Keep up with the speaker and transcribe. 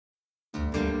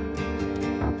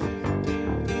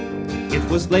It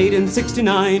was late in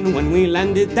 '69 when we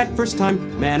landed that first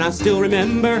time. Man, I still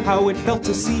remember how it felt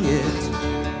to see it.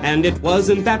 And it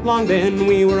wasn't that long then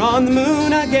we were on the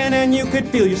moon again, and you could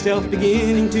feel yourself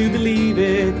beginning to believe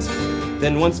it.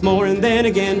 Then once more and then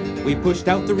again, we pushed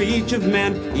out the reach of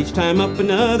man, each time up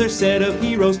another set of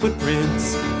heroes'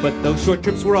 footprints. But those short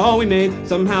trips were all we made.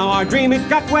 Somehow our dream, it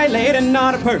got waylaid, and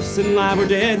not a person, live or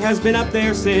dead, has been up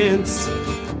there since.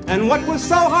 And what was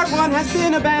so hard won has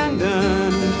been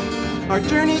abandoned. Our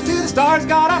journey to the stars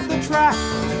got off the track,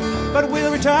 but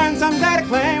we'll return someday to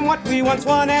claim what we once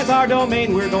won as our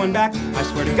domain. We're going back, I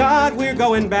swear to God, we're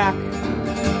going back.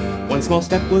 One small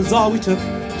step was all we took,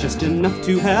 just enough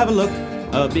to have a look.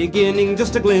 A beginning,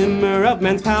 just a glimmer of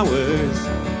man's powers.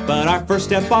 But our first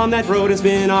step on that road has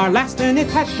been our last, and it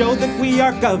has showed that we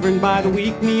are governed by the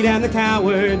weak-kneed and the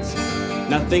cowards.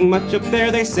 Nothing much up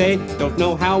there, they say, don't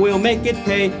know how we'll make it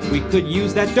pay. We could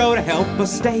use that dough to help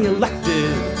us stay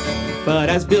elected. But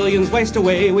as billions waste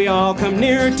away, we all come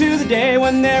nearer to the day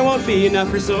when there won't be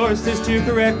enough resources to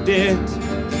correct it.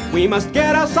 We must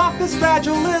get us off this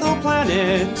fragile little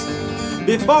planet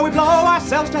before we blow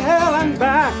ourselves to hell and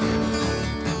back.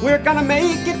 We're gonna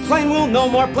make it plain, we'll no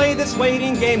more play this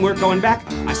waiting game. We're going back,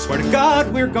 I swear to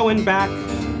God, we're going back.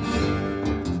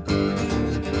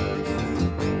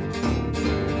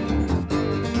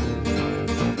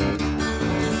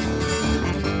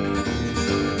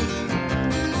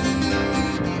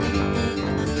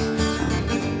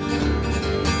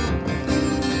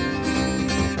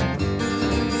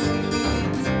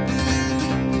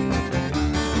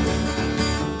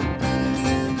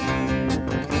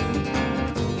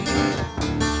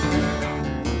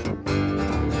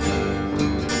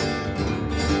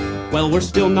 Well, we're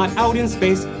still not out in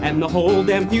space, and the whole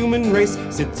damn human race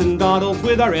sits and dawdles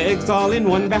with our eggs all in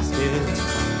one basket.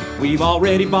 We've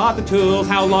already bought the tools,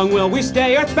 how long will we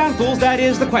stay earthbound fools? That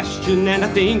is the question, and I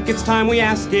think it's time we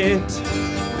ask it.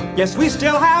 Yes, we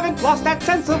still haven't lost that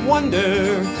sense of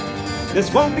wonder.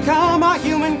 This won't become a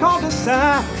human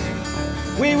cul-de-sac.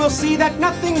 We will see that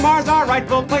nothing mars our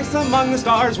rightful place among the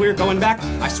stars. We're going back,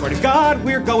 I swear to God,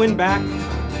 we're going back.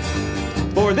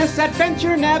 For this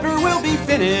adventure never will be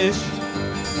finished.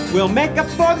 We'll make up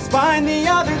for the spine the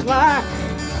others lack.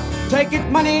 Take it,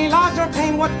 money, lives, or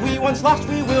pain, what we once lost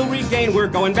we will regain. We're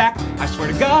going back, I swear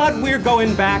to God, we're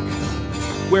going back.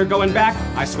 We're going back,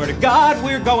 I swear to God,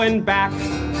 we're going back.